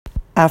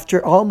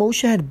After all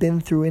Moshe had been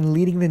through in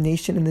leading the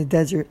nation in the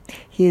desert,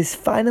 he is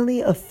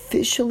finally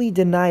officially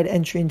denied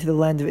entry into the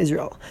land of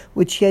Israel,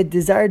 which he had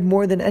desired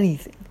more than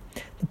anything.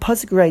 The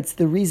Pasuk writes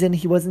the reason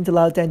he wasn't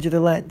allowed to enter the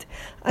land,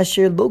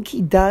 Asher lo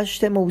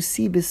kidashtem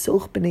osi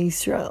b'soch b'nei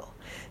Yisrael,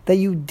 that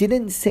you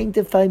didn't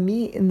sanctify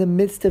me in the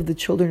midst of the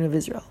children of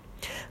Israel.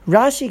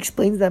 Rashi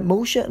explains that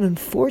Moshe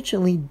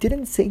unfortunately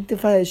didn't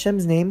sanctify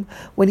Hashem's name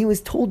when he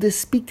was told to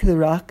speak to the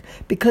rock,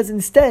 because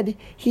instead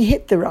he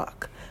hit the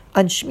rock.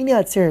 On Shmini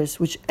Atzeres,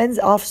 which ends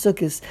off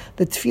Sukkot,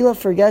 the Tefillah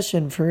for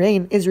Geshen, for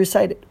rain, is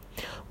recited.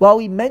 While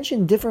we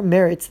mention different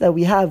merits that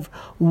we have,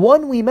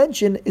 one we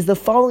mention is the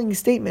following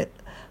statement: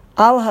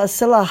 Al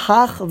hasela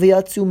hach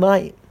v'yatzu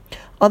mayim.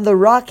 On the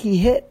rock he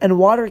hit and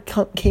water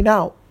came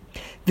out.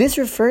 This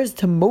refers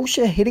to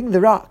Moshe hitting the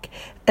rock,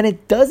 and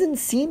it doesn't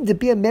seem to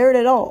be a merit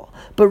at all,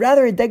 but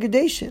rather a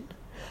degradation.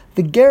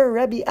 The Ger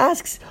Rebbe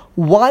asks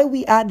why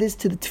we add this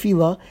to the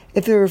tefillah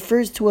if it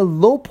refers to a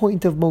low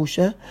point of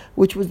Moshe,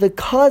 which was the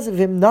cause of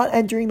him not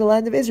entering the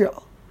land of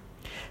Israel.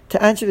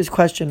 To answer this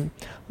question,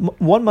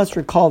 one must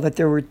recall that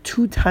there were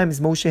 2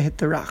 times Moshe hit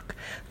the rock.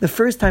 The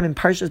first time in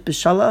Parashas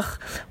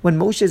B'Shalach, when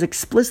Moshe is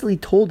explicitly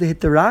told to hit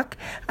the rock,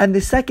 and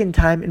the second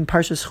time in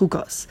Parashas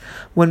Chukos,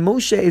 when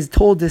Moshe is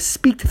told to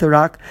speak to the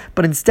rock,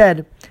 but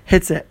instead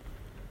hits it.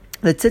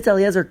 The Tzitz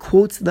Eliezer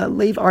quotes the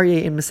Lev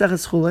Aryeh in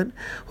Maseches Chulin,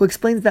 who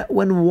explains that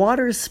when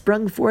water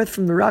sprung forth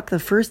from the rock the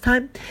first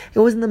time, it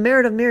was in the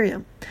merit of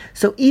Miriam.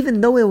 So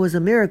even though it was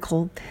a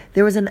miracle,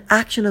 there was an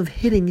action of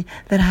hitting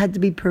that had to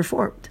be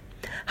performed.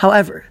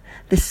 However,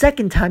 the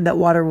second time that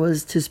water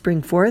was to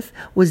spring forth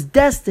was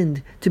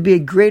destined to be a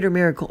greater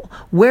miracle,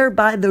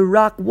 whereby the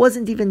rock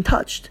wasn't even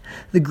touched.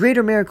 The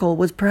greater miracle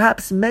was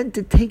perhaps meant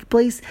to take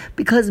place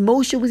because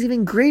Moshe was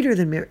even greater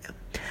than Miriam.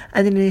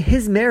 And in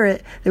his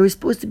merit, there was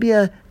supposed to be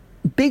a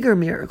bigger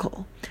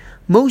miracle.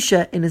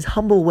 Moshe, in his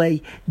humble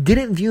way,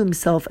 didn't view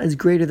himself as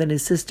greater than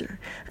his sister,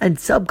 and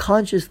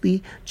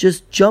subconsciously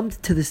just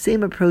jumped to the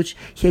same approach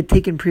he had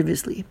taken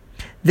previously.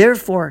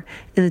 Therefore,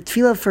 in the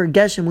Tefillah for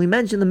Geshem, we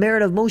mention the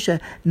merit of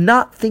Moshe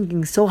not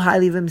thinking so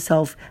highly of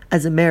himself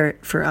as a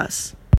merit for us.